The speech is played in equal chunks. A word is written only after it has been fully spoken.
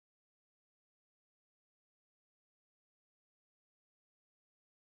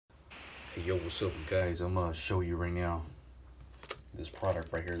Hey, yo, what's up, guys? I'm gonna show you right now this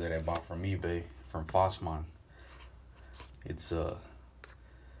product right here that I bought from eBay from FOSMON. It's a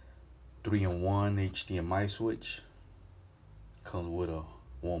 3-in-1 HDMI switch. Comes with a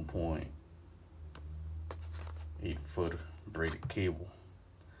 1.8-foot braided cable.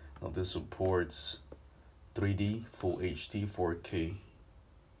 Now this supports 3D, Full HD, 4K,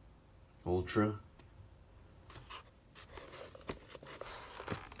 Ultra.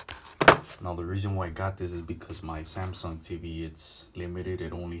 Now the reason why I got this is because my Samsung TV, it's limited.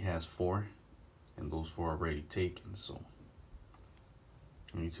 It only has 4, and those 4 are already taken. So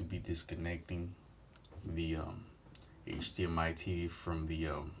I need to be disconnecting the HDMI TV from the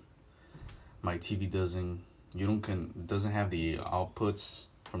my TV doesn't have the outputs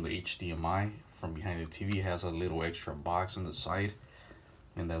from the HDMI from behind the TV. It has a little extra box on the side,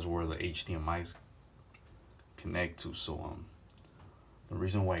 and that's where the HDMI's connect to. So the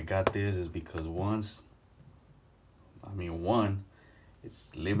reason why I got this is because one,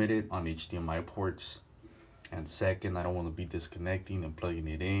 it's limited on HDMI ports, and second, I don't want to be disconnecting and plugging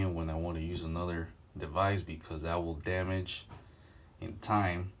it in when I want to use another device, because that will damage in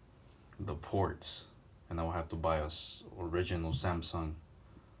time the ports, and I will have to buy a original Samsung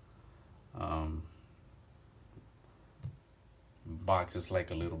box. It's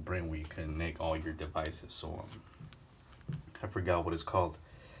like a little brain where you connect all your devices. So I forgot what it's called,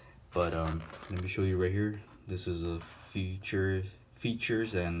 but let me show you right here. This is a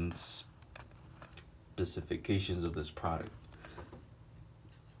features and specifications of this product.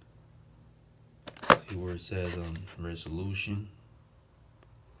 See where it says resolution.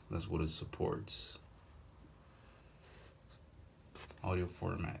 That's what it supports. Audio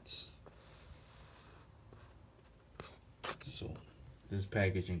formats. So this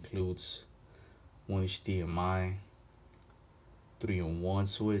package includes one HDMI 3-in-1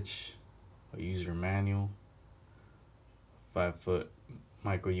 switch, a user manual, 5-foot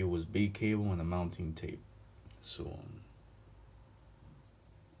micro USB cable, and a mounting tape. So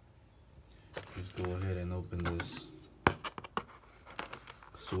let's go ahead and open this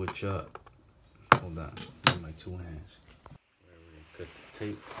switch up. Hold on, with my 2 hands. Cut the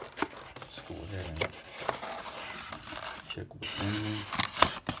tape. Let's go ahead and check what's in here.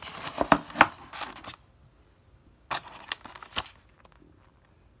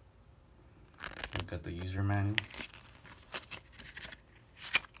 Got the user manual.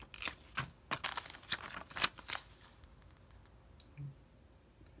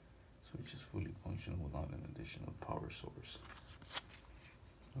 Switch is fully functional without an additional power source.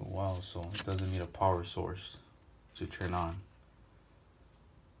 Oh wow, so it doesn't need a power source to turn on.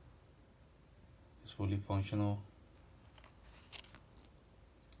 It's fully functional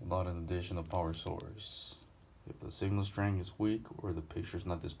without an additional power source. If the signal strength is weak or the picture is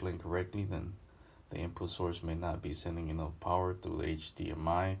not displaying correctly, then the input source may not be sending enough power through the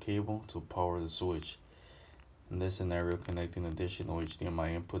HDMI cable to power the switch. In this scenario, connecting additional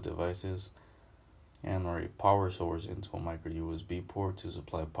HDMI input devices and or a power source into a micro USB port to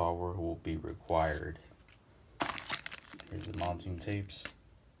supply power will be required. Here's the mounting tapes.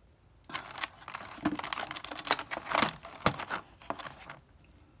 Got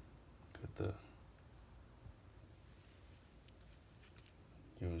the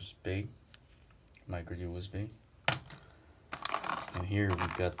USB. Micro USB, and here we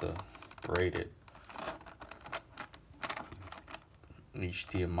got the braided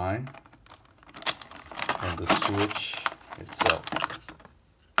HDMI and the switch itself.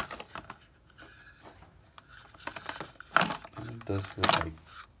 And it does feel like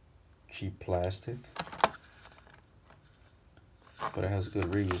cheap plastic, but it has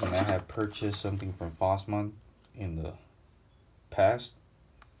good reviews, and I have purchased something from FOSMON in the past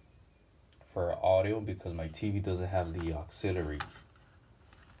for audio because my TV doesn't have the auxiliary,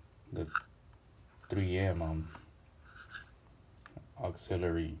 the 3M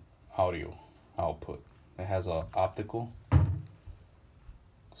auxiliary audio output. It has a optical,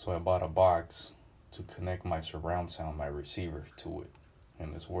 so I bought a box to connect my surround sound, my receiver, to it,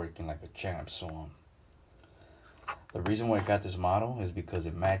 and it's working like a champ. So the reason why I got this model is because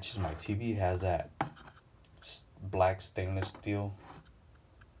it matches my TV. It has that black stainless steel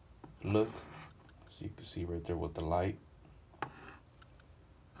look, so you can see right there with the light.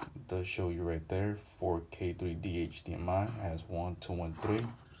 It does show you right there 4K 3D HDMI. It has 1, 2, and 3.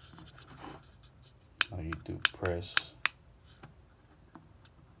 Now you do press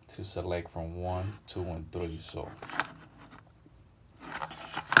to select from 1, 2, and 3. So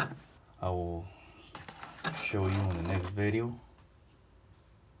I will show you in the next video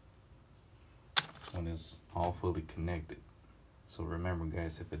when it's all fully connected. So remember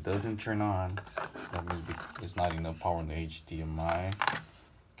guys, if it doesn't turn on, that means it's not enough power in the HDMI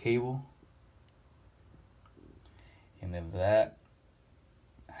cable. And if that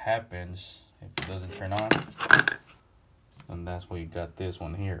happens, if it doesn't turn on, then that's why you got this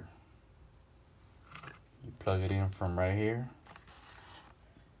one here. You plug it in from right here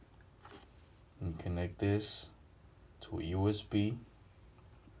and connect this to a USB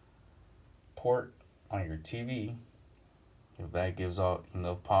port on your TV. If that gives out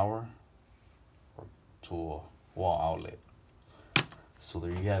enough power to a wall outlet. So there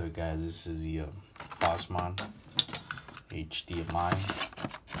you have it guys, this is the FOSMON HDMI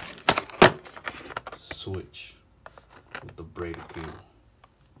switch with the braided cable.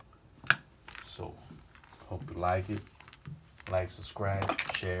 So hope you like it. Like, subscribe,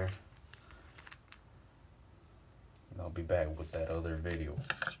 share, and I'll be back with that other video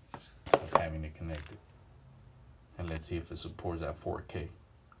of having it connected. And let's see if it supports that 4K.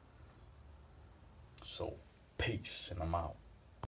 So, peace, and I'm out.